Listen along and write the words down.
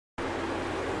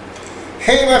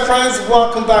Hey my friends,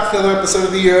 welcome back to another episode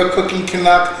of the Euro Cooking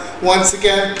Canuck. Once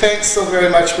again, thanks so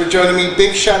very much for joining me.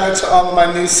 Big shout out to all of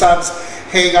my new subs.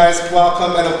 Hey guys,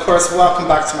 welcome, and of course welcome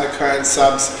back to my current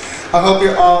subs. I hope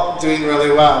you're all doing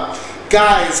really well.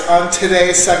 Guys, on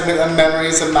today's segment of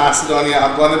Memories of Macedonia,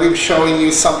 I'm going to be showing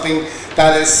you something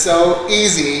that is so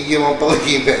easy you won't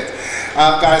believe it.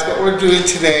 Guys, what we're doing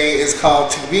today is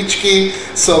called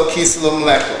TIKVČIKI, so Kiselo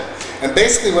Mleko. And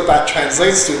basically what that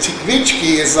translates to,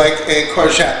 TIKVČIKI is like a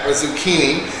courgette or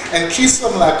zucchini, and Kiselo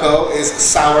Mleko is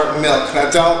sour milk. Now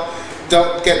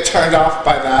don't get turned off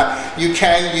by that. You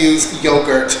can use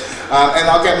yogurt, and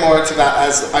I'll get more into that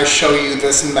as I show you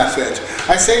this method.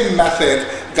 I say method,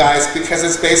 guys, because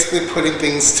it's basically putting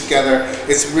things together.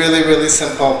 It's really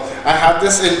simple. I have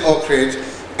this in Courgettes,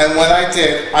 and when I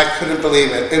did, I couldn't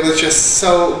believe it. It was just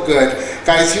so good.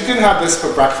 Guys, you can have this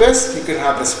for breakfast, you can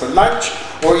have this for lunch,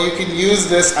 or you can use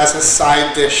this as a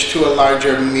side dish to a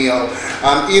larger meal.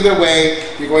 Either way,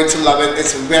 you're going to love it.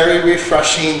 It's very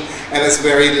refreshing and it's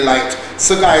very light.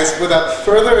 So guys, without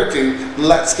further ado,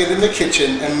 let's get in the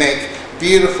kitchen and make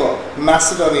beautiful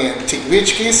Macedonian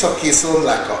TIKVČIKI, so Kiselo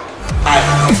Mleko.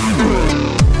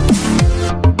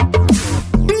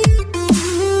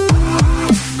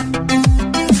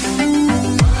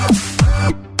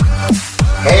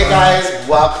 Hey guys,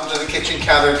 welcome to the kitchen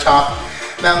countertop.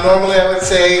 Now normally I would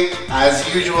say,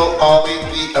 as usual, all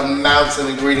the amounts and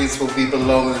ingredients will be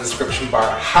below in the description bar.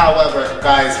 However,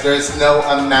 guys, there's no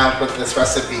amount with this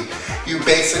recipe. You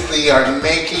basically are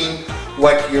making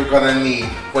what you're going to need,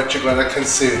 what you're going to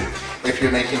consume. If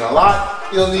you're making a lot,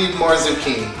 you'll need more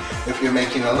zucchini. If you're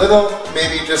making a little,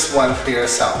 maybe just one for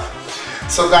yourself.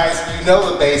 So guys, you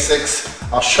know the basics.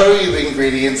 I'll show you the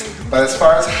ingredients, but as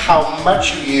far as how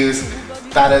much you use,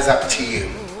 that is up to you.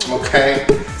 Okay,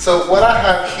 so what I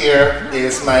have here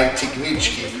is my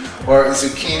TIKVČIKI, or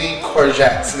zucchini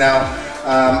courgettes. Now,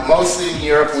 mostly in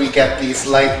Europe we get these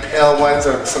light pale ones,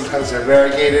 or sometimes they're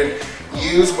variegated.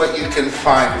 Use what you can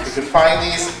find. If you can find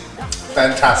these,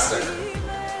 fantastic.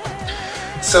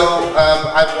 So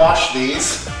I've washed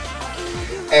these,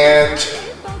 and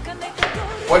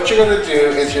what you're going to do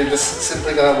is you're just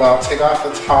simply going to, take off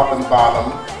the top and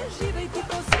bottom.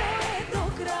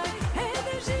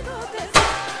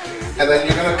 And then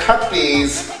you're going to cut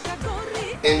these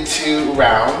into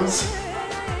rounds,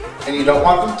 and you don't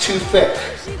want them too thick.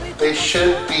 They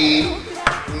should be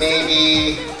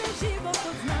maybe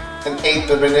 1/8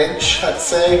 of an inch, I'd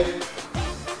say.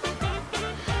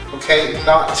 Okay,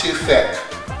 not too thick.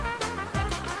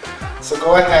 So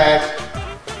go ahead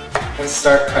and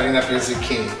start cutting up your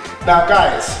zucchini. Now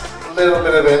guys, a little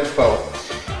bit of info.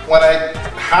 When I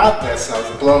had this, I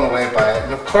was blown away by it,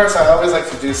 and of course I always like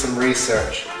to do some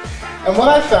research. And what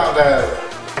I found out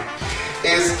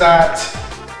is that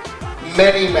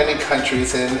many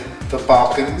countries in the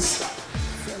Balkans,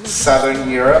 Southern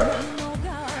Europe,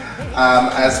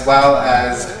 as well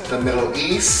as the Middle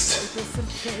East,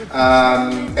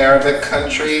 Arabic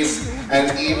countries,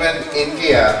 and even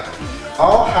India,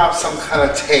 all have some kind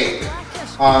of take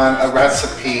on a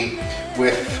recipe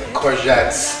with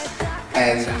courgettes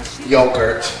and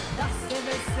yogurt.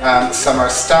 Some are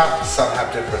stuffed, some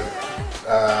have different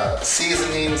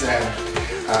seasonings and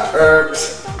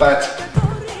herbs, but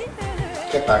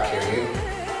get back here, you.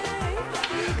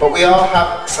 But we all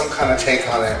have some kind of take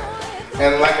on it.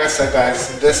 And like I said,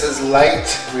 guys, this is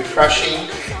light, refreshing.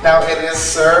 Now it is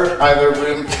served either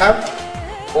room temp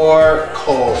or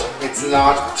cold. It's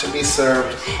not to be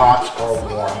served hot or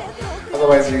warm.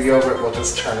 Otherwise your yogurt will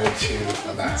just turn into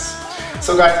a mess.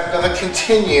 So guys, I'm going to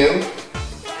continue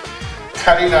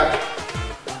cutting up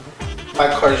my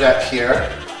courgette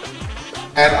here,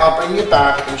 and I'll bring you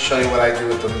back and show you what I do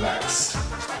with them next.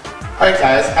 Alright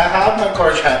guys, I have my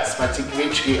courgettes, my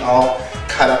TIKVČIKI, all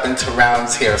cut up into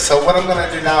rounds here. So what I'm going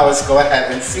to do now is go ahead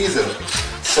and season.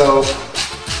 So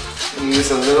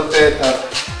use a little bit of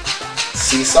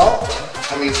sea salt.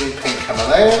 I'm using pink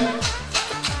Himalayan.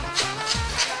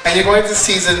 And you're going to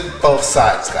season both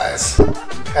sides, guys.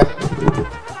 Okay.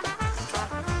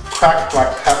 Cracked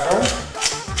black pepper.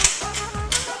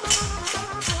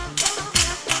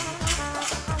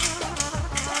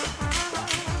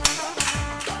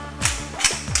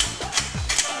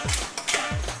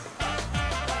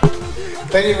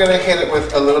 Then you're going to hit it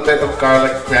with a little bit of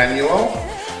garlic granule.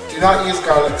 Do not use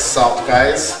garlic salt,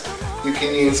 guys. You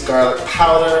can use garlic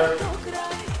powder.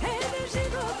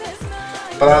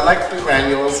 But I like the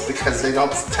granules because they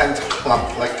don't tend to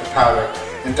clump like the powder.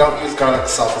 And don't use garlic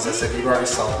salt, as I said, you've already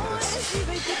salted this.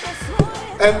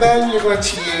 And then you're going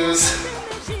to use,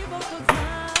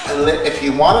 if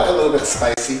you want it a little bit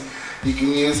spicy, you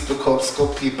can use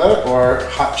Bukovsko piper or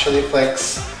hot chili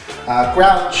flakes.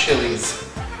 ground chilies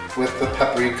with the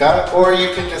paprika, or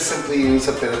you can just simply use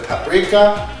a bit of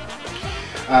paprika.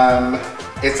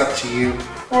 It's up to you,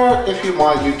 or if you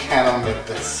want, you can omit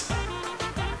this.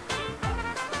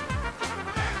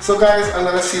 So guys, I'm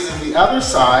going to season the other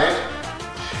side,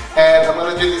 and I'm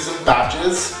going to do these in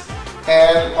batches,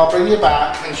 and I'll bring you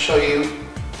back and show you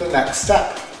the next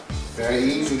step. Very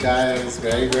easy, guys,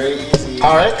 very, very easy.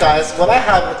 Alright guys, what I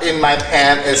have in my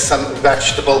pan is some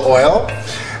vegetable oil,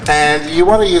 and you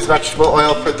want to use vegetable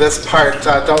oil for this part.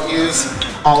 Don't use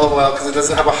olive oil because it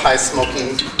doesn't have a high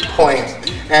smoking point.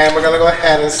 And we're going to go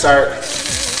ahead and start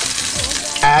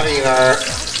adding our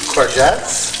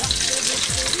courgettes.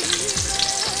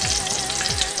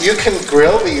 You can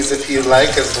grill these if you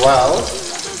like as well.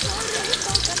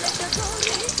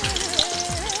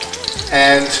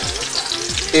 And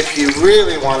if you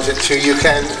really wanted to, you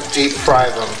can deep fry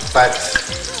them. But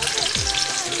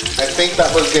I think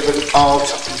that will give it all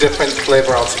different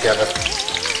flavor altogether.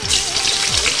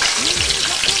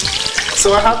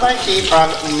 So I have my heat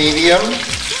on medium,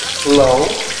 low.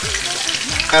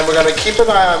 And we're going to keep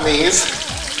an eye on these.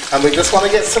 And we just want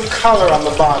to get some color on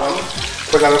the bottom.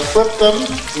 We're going to flip them,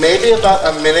 maybe about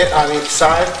a minute on each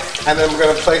side, and then we're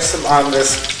going to place them on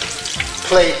this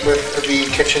plate with the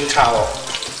kitchen towel.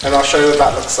 And I'll show you what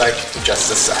that looks like in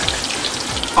just a sec.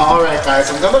 Alright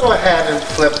guys, I'm going to go ahead and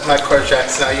flip my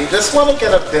courgettes now. You just want to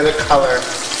get a bit of color.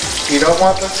 You don't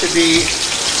want them to be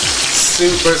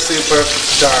super, super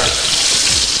dark.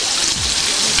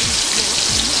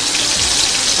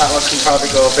 That one can probably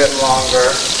go a bit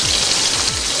longer.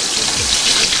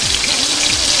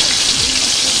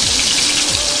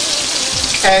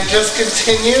 And just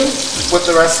continue with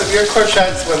the rest of your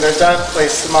courgettes. When they're done,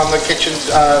 place them on the kitchen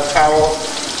towel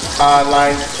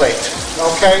lined plate.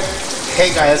 Okay? Hey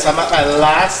guys, I'm at my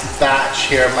last batch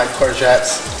here of my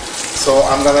courgettes. So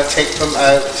I'm going to take them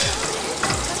out.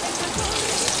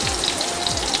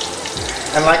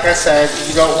 And like I said,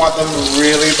 you don't want them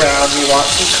really brown. You want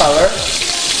some color.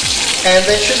 And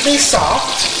they should be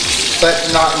soft, but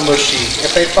not mushy.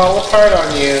 If they fall apart on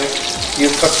you,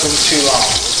 you cooked them too long.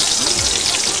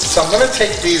 So I'm going to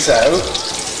take these out,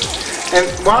 and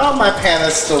while my pan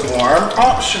is still warm,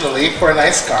 optionally for a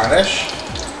nice garnish,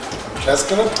 I'm just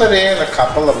going to put in a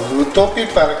couple of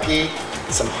TIKVČIKI,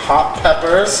 some hot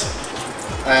peppers,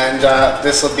 and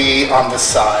this will be on the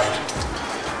side.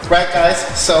 Right guys,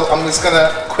 so I'm just going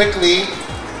to quickly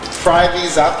fry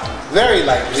these up very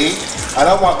lightly. I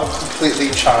don't want them completely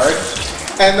charred.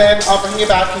 And then I'll bring you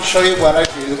back and show you what I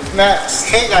do next.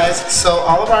 Hey guys, so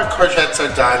all of our courgettes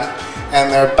are done. And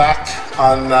they're back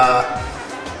on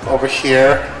over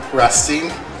here resting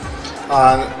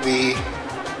on the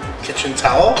kitchen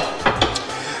towel.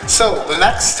 So the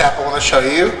next step I want to show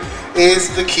you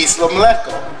is the Kiselo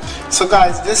Mleko. So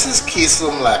guys, this is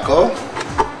Kiselo Mleko,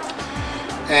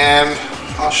 and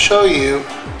I'll show you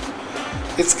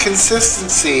its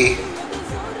consistency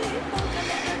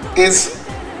is,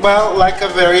 well, like a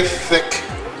very thick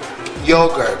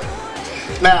yogurt.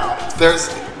 Now there's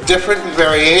different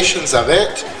variations of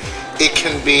it. It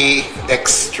can be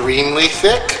extremely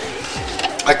thick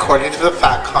according to the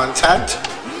fat content,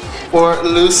 or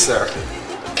looser.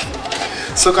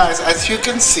 So guys, as you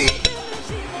can see,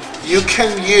 you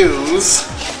can use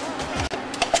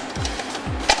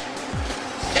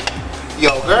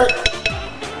yogurt.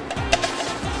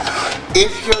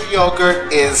 If your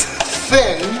yogurt is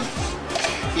thin,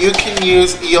 you can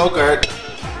use yogurt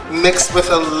mixed with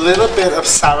a little bit of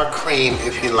sour cream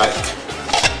if you like.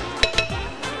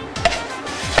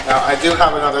 Now I do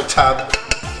have another tub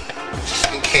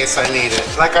in case I need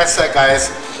it. Like I said guys,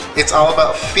 it's all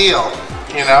about feel,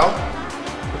 you know?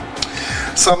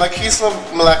 So my Kiselo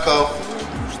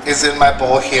Mleko is in my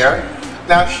bowl here.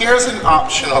 Now here's an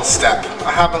optional step.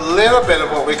 I have a little bit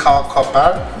of what we call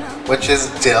kopar, which is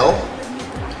dill.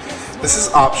 This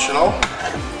is optional.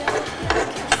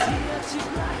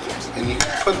 And you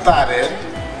can put that in,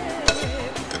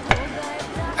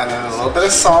 and then a little bit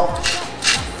of salt,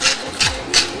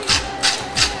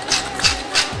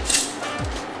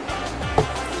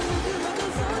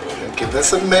 and give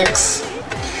this a mix.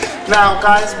 Now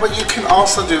guys, what you can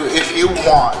also do if you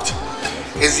want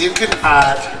is you can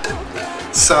add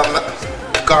some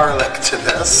garlic to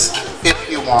this if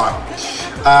you want.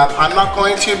 I'm not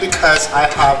going to because I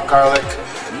have garlic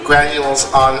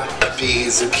granules on the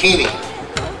zucchini.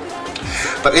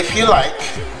 But if you like,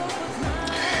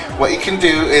 what you can do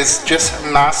is just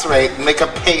macerate, make a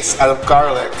paste out of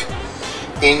garlic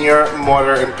in your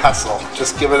mortar and pestle.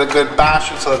 Just give it a good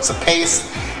bash until it's a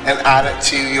paste and add it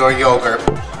to your yogurt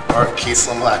or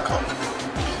Kiselo Mleko.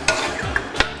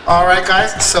 Alright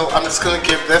guys, so I'm just going to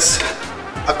give this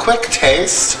a quick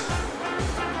taste.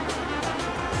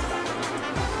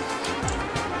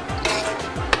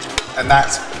 And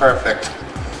that's perfect.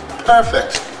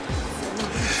 Perfect.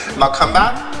 And I'll come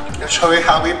back and show you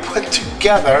how we put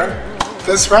together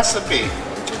this recipe.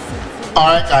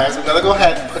 Alright guys, I'm gonna go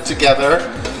ahead and put together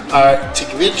our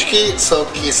TIKVČIKI, so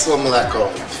Kiselo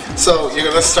Mleko. So you're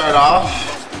gonna start off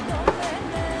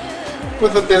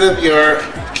with a bit of your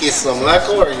Kiselo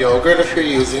Mleko or yogurt if you're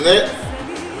using it.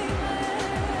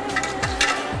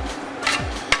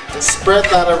 And spread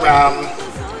that around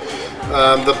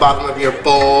the bottom of your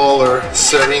bowl or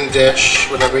serving dish,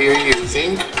 whatever you're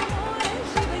using.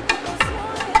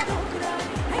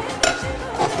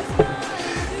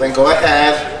 Then go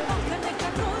ahead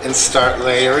and start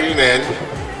layering in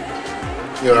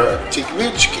your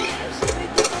TIKVČIKI.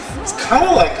 It's kind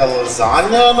of like a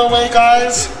lasagna in a way,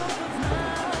 guys.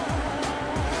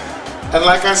 And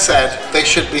like I said, they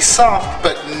should be soft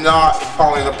but not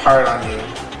falling apart on you.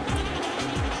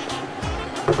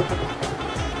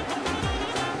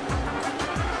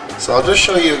 So I'll just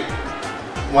show you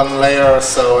one layer or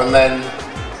so and then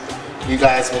you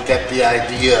guys will get the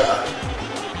idea.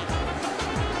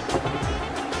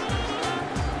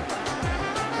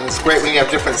 And it's great when you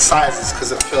have different sizes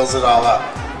because it fills it all up.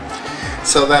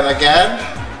 So then again,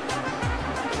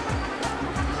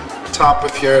 top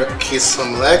with your Kiselo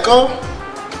Mleko.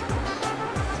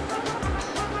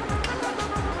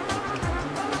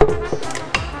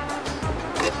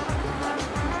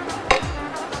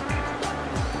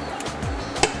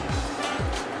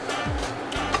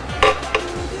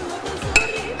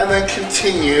 And then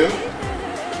continue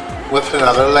with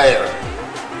another layer.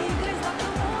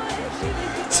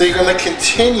 So you're going to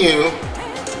continue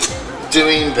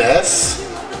doing this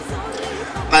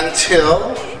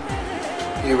until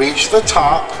you reach the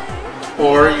top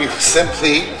or you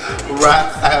simply run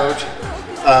out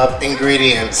of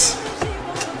ingredients.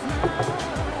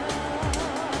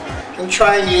 And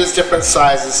try and use different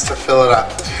sizes to fill it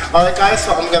up. Alright guys,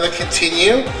 so I'm going to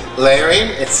continue layering.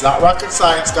 It's not rocket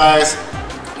science, guys.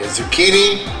 Your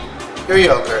zucchini, your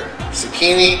yogurt.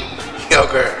 Zucchini,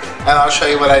 yogurt. And I'll show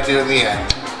you what I do in the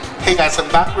end. Hey guys, I'm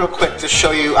back real quick to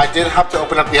show you. I did have to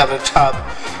open up the other tub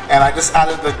and I just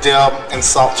added the dill and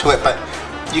salt to it, but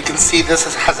you can see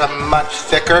this has a much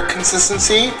thicker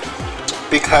consistency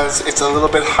because it's a little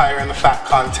bit higher in the fat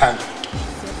content.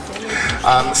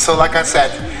 So like I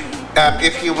said,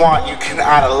 if you want, you can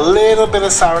add a little bit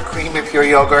of sour cream if your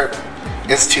yogurt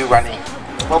is too runny.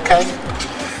 Okay?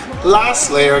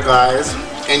 Last layer, guys,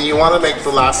 and you want to make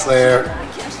the last layer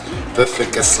the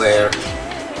thickest layer.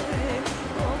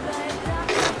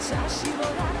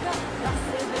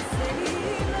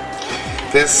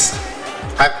 This,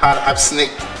 I had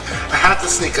to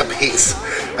sneak a piece.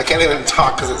 I can't even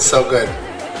talk because it's so good.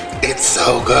 It's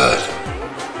so good.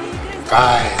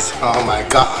 Guys, oh my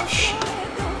gosh.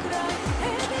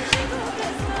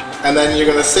 And then you're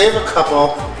gonna save a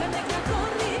couple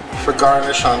for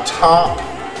garnish on top.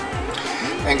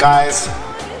 And guys,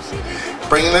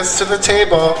 bring this to the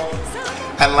table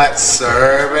and let's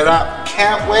serve it up.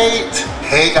 Can't wait.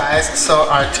 Hey guys, so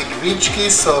our TIKVČIKI,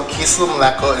 so Kiselo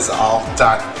Mleko is all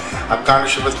done. I've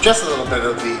garnished it with just a little bit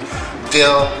of the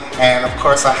dill, and of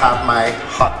course I have my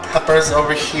hot peppers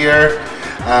over here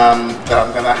that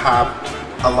I'm gonna have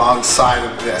alongside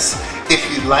of this. If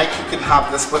you like, you can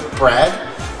have this with bread.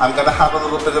 I'm gonna have a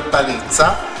little bit of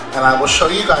banitsa, and I will show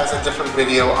you guys a different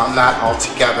video on that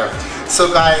altogether.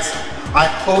 So guys, I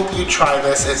hope you try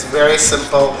this. It's very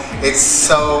simple. It's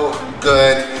so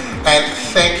good. And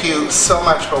thank you so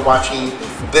much for watching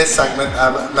this segment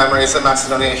of Memories of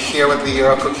Macedonia here with the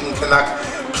Euro Cooking Canuck.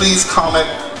 Please comment,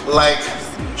 like,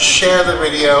 share the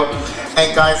video.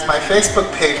 And guys, my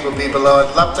Facebook page will be below.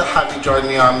 I'd love to have you join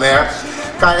me on there.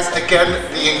 Guys, again,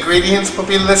 the ingredients will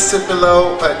be listed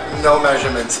below, but no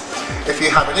measurements. If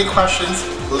you have any questions,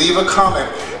 leave a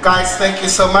comment. Guys, thank you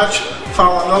so much.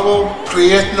 Hvala mnogo,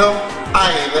 prijetno,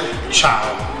 ajde,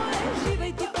 ciao.